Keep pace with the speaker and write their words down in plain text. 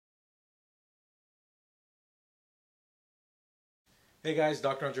Hey guys,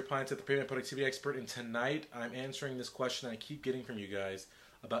 Dr. Andre Pinesett, the Premed productivity expert, and tonight I'm answering this question I keep getting from you guys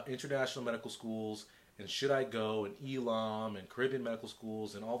about international medical schools and should I go, and ELAM and Caribbean medical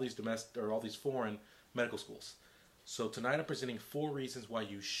schools and all these domestic or all these foreign medical schools. So tonight I'm presenting 4 reasons why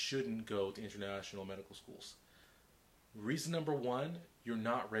you shouldn't go to international medical schools. Reason number 1, you're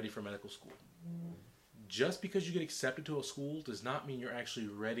not ready for medical school. Just because you get accepted to a school does not mean you're actually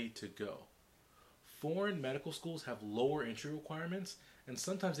ready to go. Foreign medical schools have lower entry requirements, and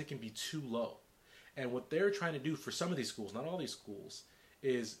sometimes they can be too low. And what they're trying to do for some of these schools, not all these schools,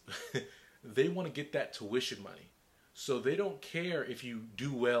 is they want to get that tuition money. So they don't care if you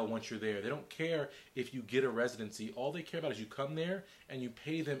do well once you're there. They don't care if you get a residency. All they care about is you come there and you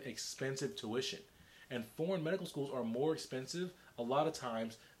pay them expensive tuition. And foreign medical schools are more expensive a lot of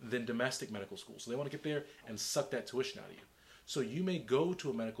times than domestic medical schools. So they want to get there and suck that tuition out of you. So you may go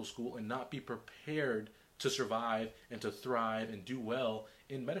to a medical school and not be prepared to survive and to thrive and do well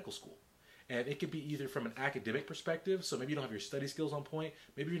in medical school. And it could be either from an academic perspective, so maybe you don't have your study skills on point,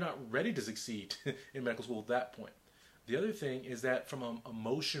 maybe you're not ready to succeed in medical school at that point. The other thing is that from an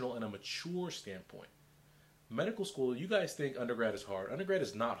emotional and a mature standpoint, medical school, you guys think undergrad is hard. Undergrad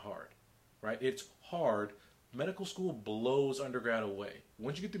is not hard, right? It's hard. Medical school blows undergrad away.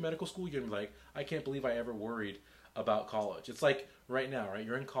 Once you get through medical school, you're going to be like, I can't believe I ever worried about college. It's like right now, right?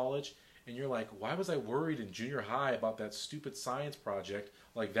 You're in college and you're like, why was I worried in junior high about that stupid science project?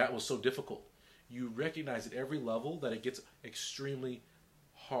 Like that was so difficult. You recognize at every level that it gets extremely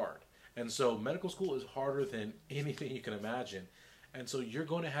hard. And so medical school is harder than anything you can imagine. And so you're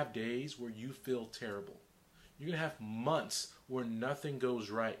going to have days where you feel terrible. You're going to have months where nothing goes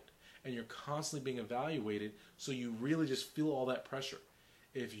right. And you're constantly being evaluated, so you really just feel all that pressure.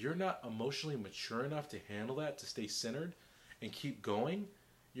 If you're not emotionally mature enough to handle that, to stay centered and keep going,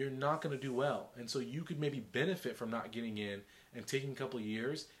 you're not going to do well. And so you could maybe benefit from not getting in and taking a couple of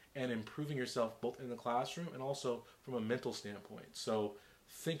years and improving yourself both in the classroom and also from a mental standpoint. So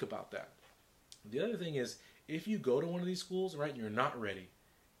think about that. The other thing is, if you go to one of these schools, right, and you're not ready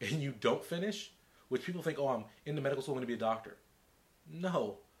and you don't finish, which people think, oh, I'm into medical school, I'm going to be a doctor.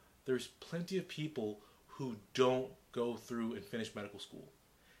 No, there's plenty of people who don't go through and finish medical school.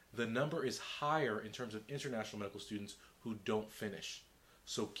 The number is higher in terms of international medical students who don't finish.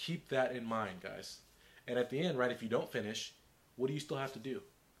 So keep that in mind, guys. And at the end, right, if you don't finish, what do you still have to do?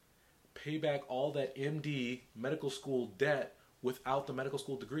 Pay back all that MD medical school debt without the medical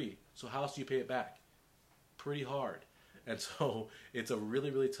school degree. So how else do you pay it back? Pretty hard. And so it's a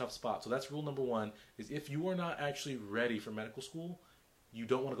really, really tough spot. So that's rule number 1, is if you are not actually ready for medical school, you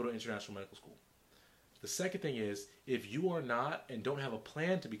don't want to go to international medical school. The second thing is, if you are not and don't have a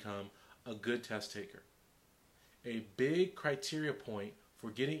plan to become a good test taker. A big criteria point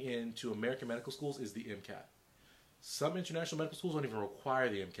for getting into American medical schools is the MCAT. Some international medical schools don't even require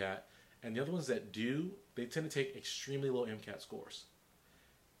the MCAT, and the other ones that do, they tend to take extremely low MCAT scores.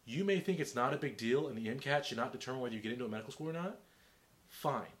 You may think it's not a big deal and the MCAT should not determine whether you get into a medical school or not.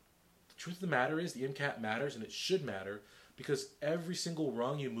 Fine. The truth of the matter is the MCAT matters, and it should matter, because every single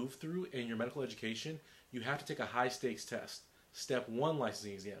rung you move through in your medical education, you have to take a high stakes test. Step 1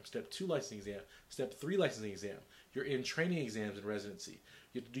 licensing exam, step 2 licensing exam, step 3 licensing exam. You're in training exams in residency.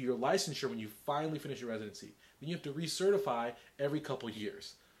 You have to do your licensure when you finally finish your residency. Then you have to recertify every couple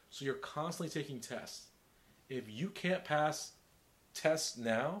years. So you're constantly taking tests. If you can't pass tests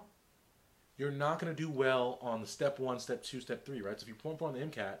now, you're not going to do well on the step 1, step 2, step 3, right? So if you're pouring on the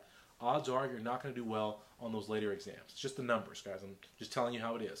MCAT, odds are you're not going to do well on those later exams. It's just the numbers, guys. I'm just telling you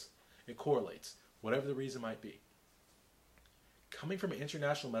how it is. It correlates, whatever the reason might be. Coming from an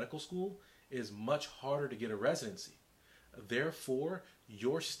international medical school is much harder to get a residency. Therefore,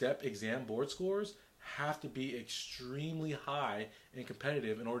 your step exam board scores have to be extremely high and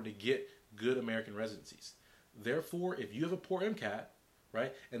competitive in order to get good American residencies. Therefore, if you have a poor MCAT,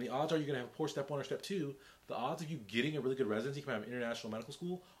 right, and the odds are you're going to have a poor step 1 or step 2, the odds of you getting a really good residency coming out of international medical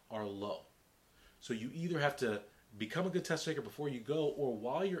school are low. So you either have to become a good test taker before you go, or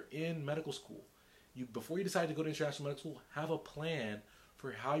while you're in medical school, before you decide to go to international medical school, have a plan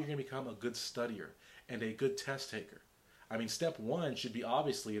for how you're going to become a good studier and a good test taker. I mean, step 1 should be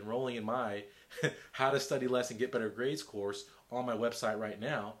obviously enrolling in my How to Study Less and Get Better Grades course on my website right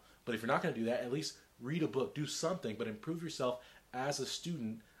now. But if you're not going to do that, at least read a book, do something, but improve yourself as a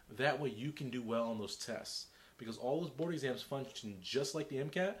student. That way you can do well on those tests. Because all those board exams function just like the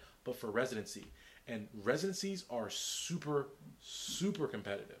MCAT, but for residency. And residencies are super, super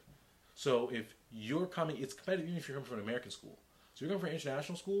competitive. So if you're coming, it's competitive even if you're coming from an American school. So you're going for an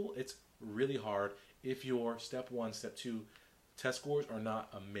international school, it's really hard if your step 1, step 2 test scores are not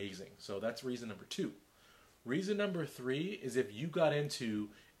amazing. So that's reason number 2. Reason number 3 is if you got into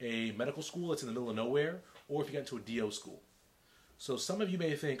a medical school that's in the middle of nowhere, or if you got into a DO school. So some of you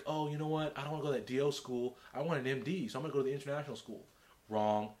may think, oh, you know what? I don't want to go to that DO school. I want an MD, so I'm going to go to the international school.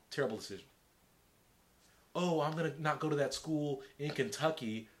 Wrong. Terrible decision. Oh, I'm going to not go to that school in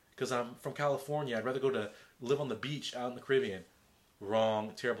Kentucky because I'm from California. I'd rather go to live on the beach out in the Caribbean.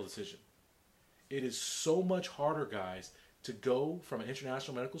 Wrong. Terrible decision. It is so much harder, guys, to go from an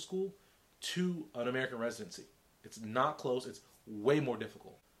international medical school to an American residency. It's not close. It's way more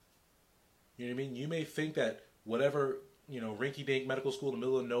difficult. You know what I mean? You may think that whatever, rinky-dink medical school in the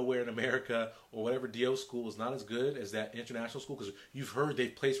middle of nowhere in America or whatever DO school is not as good as that international school because you've heard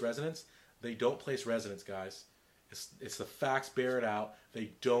they've placed residents. They don't place residents, guys. It's the facts bear it out.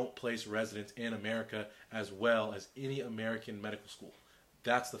 They don't place residents in America as well as any American medical school.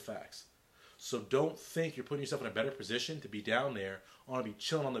 That's the facts. So don't think you're putting yourself in a better position to be down there, want to be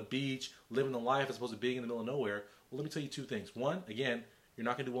chilling on the beach, living the life as opposed to being in the middle of nowhere. Well, let me tell you 2 things. One, again, you're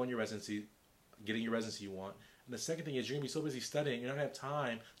not going to do well in your residency, getting your residency you want. And the second thing is you're going to be so busy studying, you're not going to have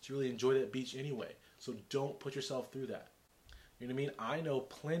time to really enjoy that beach anyway. So don't put yourself through that. You know what I mean? I know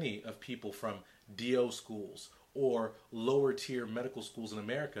plenty of people from DO schools or lower tier medical schools in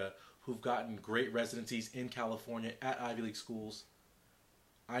America who've gotten great residencies in California at Ivy League schools.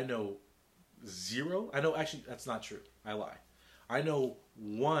 I know 0. Actually, that's not true. I lie. I know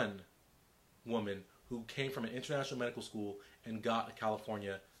 1 woman who came from an international medical school and got a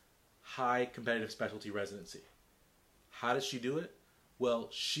California high competitive specialty residency. How did she do it? Well,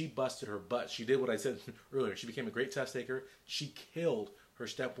 she busted her butt. She did what I said earlier. She became a great test taker. She killed her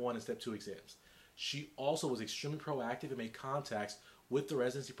step 1 and step 2 exams. She also was extremely proactive and made contacts with the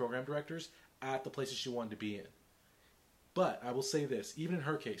residency program directors at the places she wanted to be in. But I will say this, even in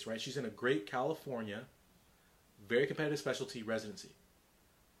her case, right, she's in a great California, very competitive specialty residency.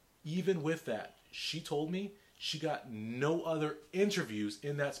 Even with that, she told me she got no other interviews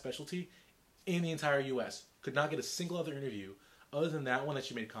in that specialty in the entire U.S. Could not get a single other interview other than that one that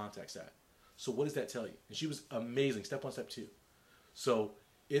she made contacts at. So what does that tell you? And she was amazing, step 1, step 2. So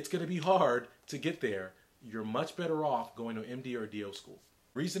it's going to be hard to get there. You're much better off going to MD or DO school.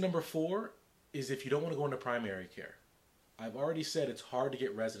 Reason number 4 is if you don't want to go into primary care. I've already said it's hard to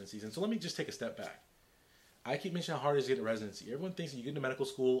get residencies. And so let me just take a step back. I keep mentioning how hard it is to get a residency. Everyone thinks that you get into medical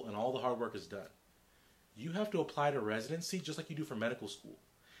school and all the hard work is done. You have to apply to residency just like you do for medical school.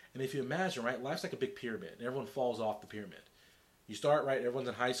 And if you imagine, right, life's like a big pyramid and everyone falls off the pyramid. You start, right, everyone's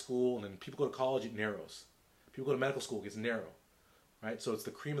in high school and then people go to college, it narrows. People go to medical school, it gets narrow. Right? So it's the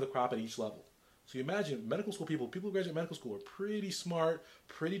cream of the crop at each level. So you imagine medical school people who graduate medical school are pretty smart,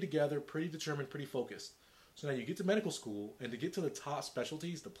 pretty together, pretty determined, pretty focused. So now you get to medical school, and to get to the top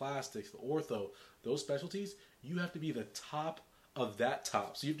specialties, the plastics, the ortho, those specialties, you have to be the top of that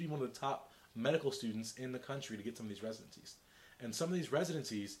top. So you have to be one of the top medical students in the country to get some of these residencies. And some of these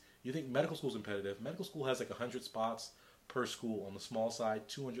residencies, you think medical school is competitive. Medical school has like 100 spots per school on the small side,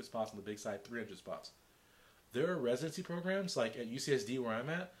 200 spots on the big side, 300 spots. There are residency programs, like at UCSD where I'm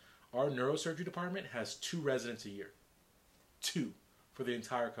at, our neurosurgery department has 2 residents a year. 2 for the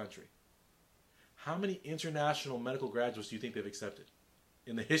entire country. How many international medical graduates do you think they've accepted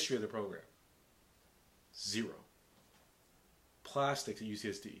in the history of the program? 0. Plastics at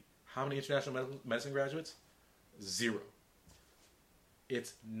UCSD. How many international medicine graduates? 0.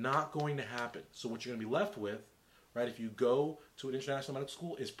 It's not going to happen. So what you're going to be left with, right, if you go to an international medical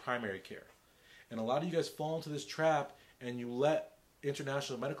school, is primary care. And a lot of you guys fall into this trap and you let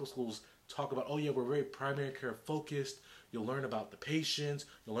international medical schools talk about, oh yeah, we're very primary care focused. You'll learn about the patients.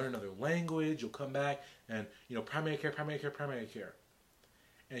 You'll learn another language. You'll come back and, primary care, primary care, primary care.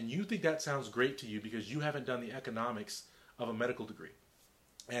 And you think that sounds great to you because you haven't done the economics of a medical degree.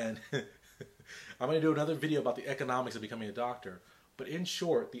 And I'm going to do another video about the economics of becoming a doctor. But in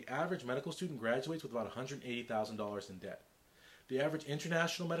short, the average medical student graduates with about $180,000 in debt. The average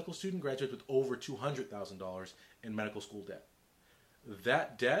international medical student graduates with over $200,000 in medical school debt.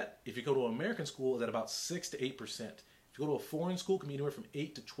 That debt, if you go to an American school, is at about 6 to 8%. If you go to a foreign school, it can be anywhere from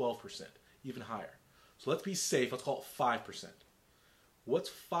 8 to 12%, even higher. So let's be safe. Let's call it 5%. What's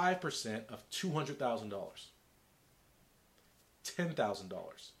 5% of $200,000?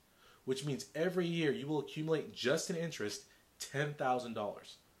 $10,000, which means every year you will accumulate just in interest $10,000.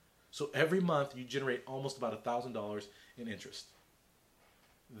 So every month you generate almost about $1,000 in interest.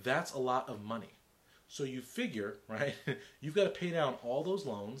 That's a lot of money. So you figure, right, you've got to pay down all those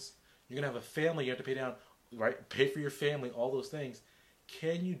loans. You're going to have a family you have to pay down, right, pay for your family, all those things.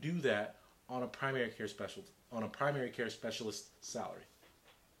 Can you do that on a primary care specialist salary?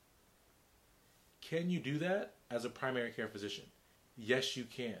 Can you do that as a primary care physician? Yes, you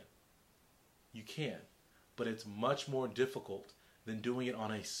can. You can. but it's much more difficult than doing it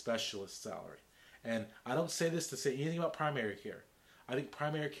on a specialist salary. And I don't say this to say anything about primary care. I think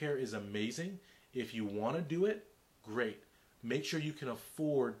primary care is amazing. If you want to do it, great. Make sure you can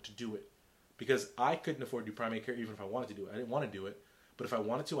afford to do it. Because I couldn't afford to do primary care even if I wanted to do it. I didn't want to do it, but if I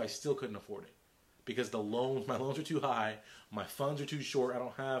wanted to, I still couldn't afford it. Because my loans are too high, my funds are too short, I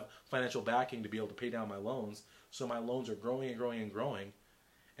don't have financial backing to be able to pay down my loans, so my loans are growing and growing and growing,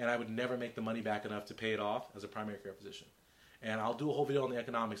 and I would never make the money back enough to pay it off as a primary care physician. And I'll do a whole video on the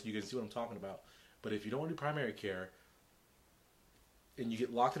economics so you can see what I'm talking about. But if you don't want to do primary care, and you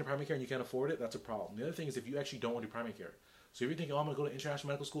get locked into primary care and you can't afford it, that's a problem. The other thing is if you actually don't want to do primary care. So if you're thinking, oh, I'm going to go to international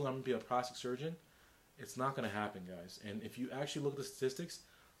medical school and I'm going to be a plastic surgeon, it's not going to happen, guys. And if you actually look at the statistics,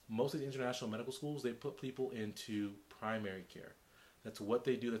 most of the international medical schools, they put people into primary care. That's what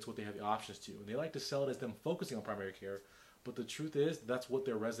they do. That's what they have the options to. And they like to sell it as them focusing on primary care, but the truth is that's what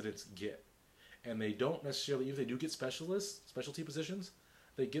their residents get. And they don't necessarily, even if they do get specialty positions,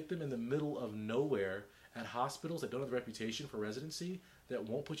 they get them in the middle of nowhere at hospitals that don't have the reputation for residency, that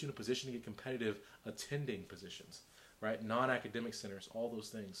won't put you in a position to get competitive attending positions, right? Non-academic centers, all those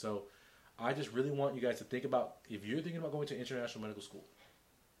things. So I just really want you guys to think about, if you're thinking about going to international medical school,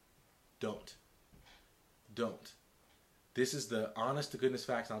 don't. This is the honest to goodness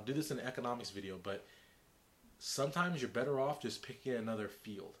facts. And I'll do this in an economics video, but sometimes you're better off just picking another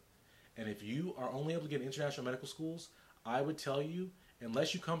field. And if you are only able to get international medical schools, I would tell you,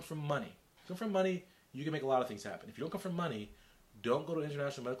 unless you come from money, you can make a lot of things happen. If you don't come from money, don't go to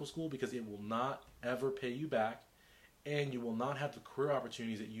international medical school, because it will not ever pay you back, and you will not have the career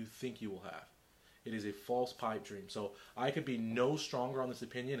opportunities that you think you will have. It is a false pipe dream. So I could be no stronger on this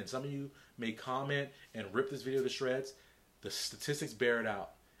opinion, and some of you may comment and rip this video to shreds. The statistics bear it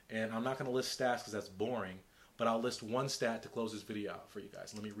out. And I'm not going to list stats because that's boring, but I'll list one stat to close this video out for you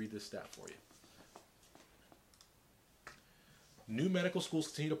guys. Let me read this stat for you. New medical schools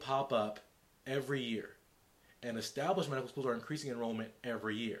continue to pop up every year, and established medical schools are increasing enrollment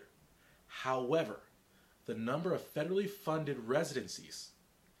every year. However, the number of federally funded residencies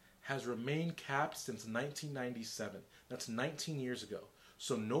has remained capped since 1997. That's 19 years ago.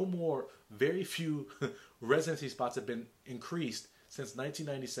 So no more, very few residency spots have been increased since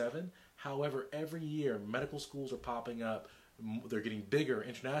 1997. However, every year medical schools are popping up. They're getting bigger.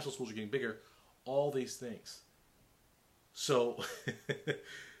 International schools are getting bigger. All these things. So,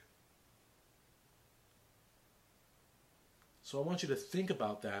 so I want you to think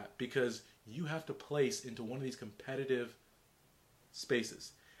about that, because you have to place into one of these competitive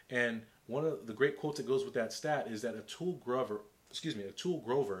spaces. And one of the great quotes that goes with that stat is that Atul Grover,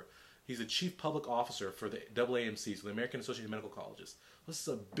 he's the chief public officer for the AAMC, so the American Association of Medical Colleges. This is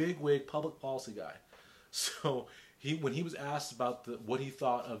a bigwig public policy guy. So when he was asked about what he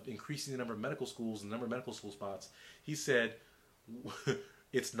thought of increasing the number of medical schools and the number of medical school spots, he said,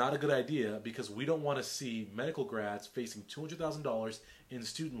 it's not a good idea, because we don't want to see medical grads facing $200,000 in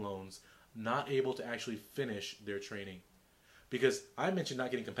student loans, not able to actually finish their training. Because I mentioned not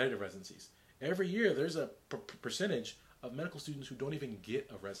getting competitive residencies. Every year there's a percentage of medical students who don't even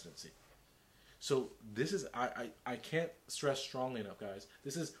get a residency. So this is, I can't stress strongly enough, guys.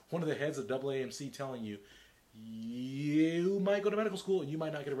 This is one of the heads of AAMC telling you, you might go to medical school and you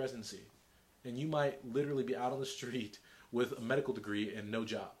might not get a residency. And you might literally be out on the street with a medical degree and no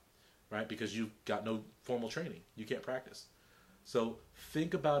job, right? Because you've got no formal training. You can't practice. So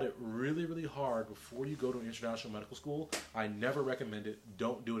think about it really, really hard before you go to an international medical school. I never recommend it.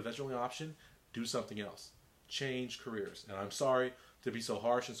 Don't do it. If that's your only option, do something else. Change careers. And I'm sorry to be so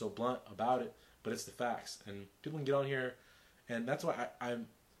harsh and so blunt about it, but it's the facts. And people can get on here, and that's why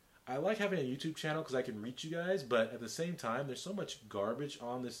I like having a YouTube channel, because I can reach you guys, but at the same time, there's so much garbage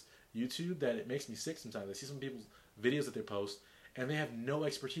on this YouTube that it makes me sick sometimes. I see some people's videos that they post, and they have no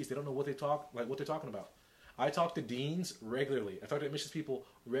expertise. They don't know what they're talking about. I talk to deans regularly. I talk to admissions people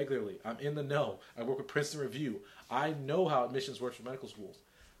regularly. I'm in the know. I work with Princeton Review. I know how admissions works for medical schools.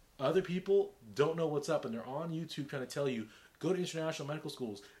 Other people don't know what's up, and they're on YouTube trying to tell you, go to international medical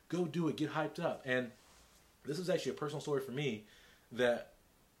schools, go do it, get hyped up. And this is actually a personal story for me, that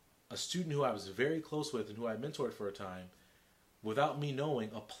a student who I was very close with and who I mentored for a time, without me knowing,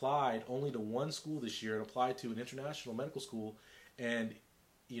 applied only to one school this year and applied to an international medical school, and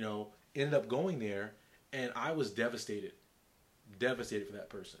ended up going there. And I was devastated for that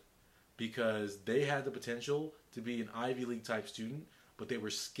person, because they had the potential to be an Ivy League type student, but they were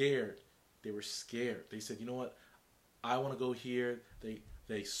scared. They said, you know what, I want to go here.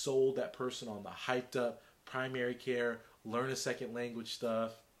 They sold that person on the hyped up primary care, learn a second language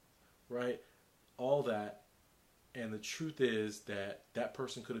stuff, right? All that. And the truth is that that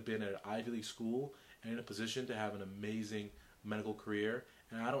person could have been at an Ivy League school and in a position to have an amazing medical career.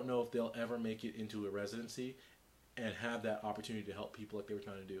 And I don't know if they'll ever make it into a residency and have that opportunity to help people like they were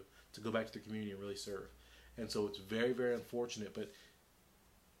trying to do, to go back to the community and really serve. And so it's very, very unfortunate, but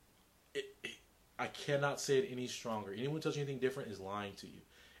I cannot say it any stronger. Anyone who tells you anything different is lying to you.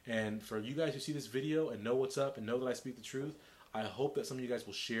 And for you guys who see this video and know what's up and know that I speak the truth, I hope that some of you guys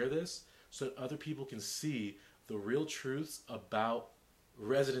will share this so that other people can see the real truths about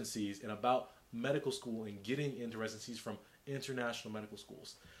residencies and about medical school and getting into residencies from international medical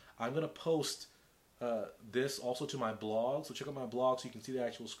schools. I'm going to post this also to my blog, so check out my blog so you can see the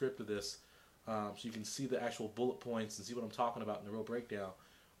actual script of this, so you can see the actual bullet points and see what I'm talking about in the real breakdown.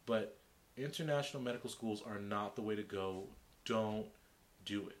 But international medical schools are not the way to go. Don't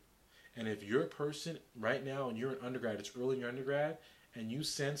do it. And if you're a person right now and you're an undergrad, it's early in your undergrad, and you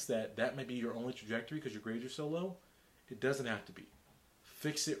sense that that may be your only trajectory because your grades are so low, it doesn't have to be.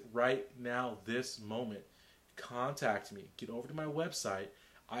 Fix it right now, this moment. Contact me. Get over to my website.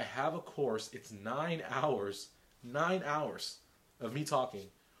 I have a course. It's 9 hours of me talking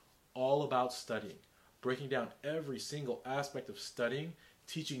all about studying, breaking down every single aspect of studying,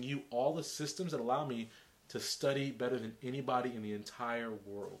 teaching you all the systems that allow me to study better than anybody in the entire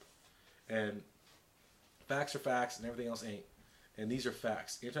world. And facts are facts and everything else ain't. And these are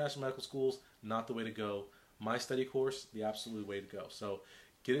facts. International medical schools, not the way to go. My study course, the absolute way to go. So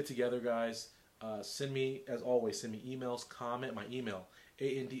get it together, guys. Send me, as always, send me emails, comment, my email,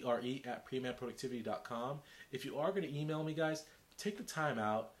 andre@premedproductivity.com. If you are going to email me, guys, take the time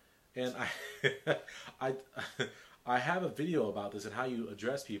out. And I have a video about this and how you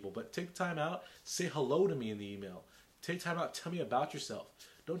address people, but take the time out, say hello to me in the email. Take time out, tell me about yourself.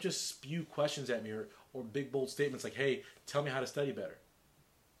 Don't just spew questions at me or big bold statements like, hey, tell me how to study better.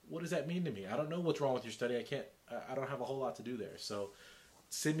 What does that mean to me? I don't know what's wrong with your study. I don't have a whole lot to do there. So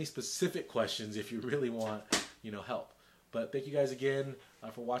send me specific questions if you really want, help. But thank you guys again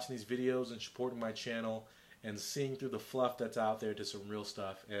for watching these videos and supporting my channel and seeing through the fluff that's out there to some real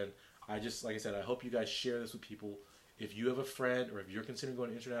stuff. And like I said, I hope you guys share this with people. If you have a friend or if you're considering going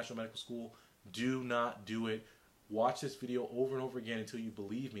to international medical school, do not do it. Watch this video over and over again until you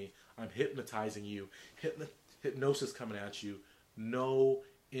believe me. I'm hypnotizing you. Hypnosis coming at you. No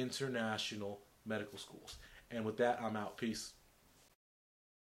international medical schools. And with that, I'm out. Peace.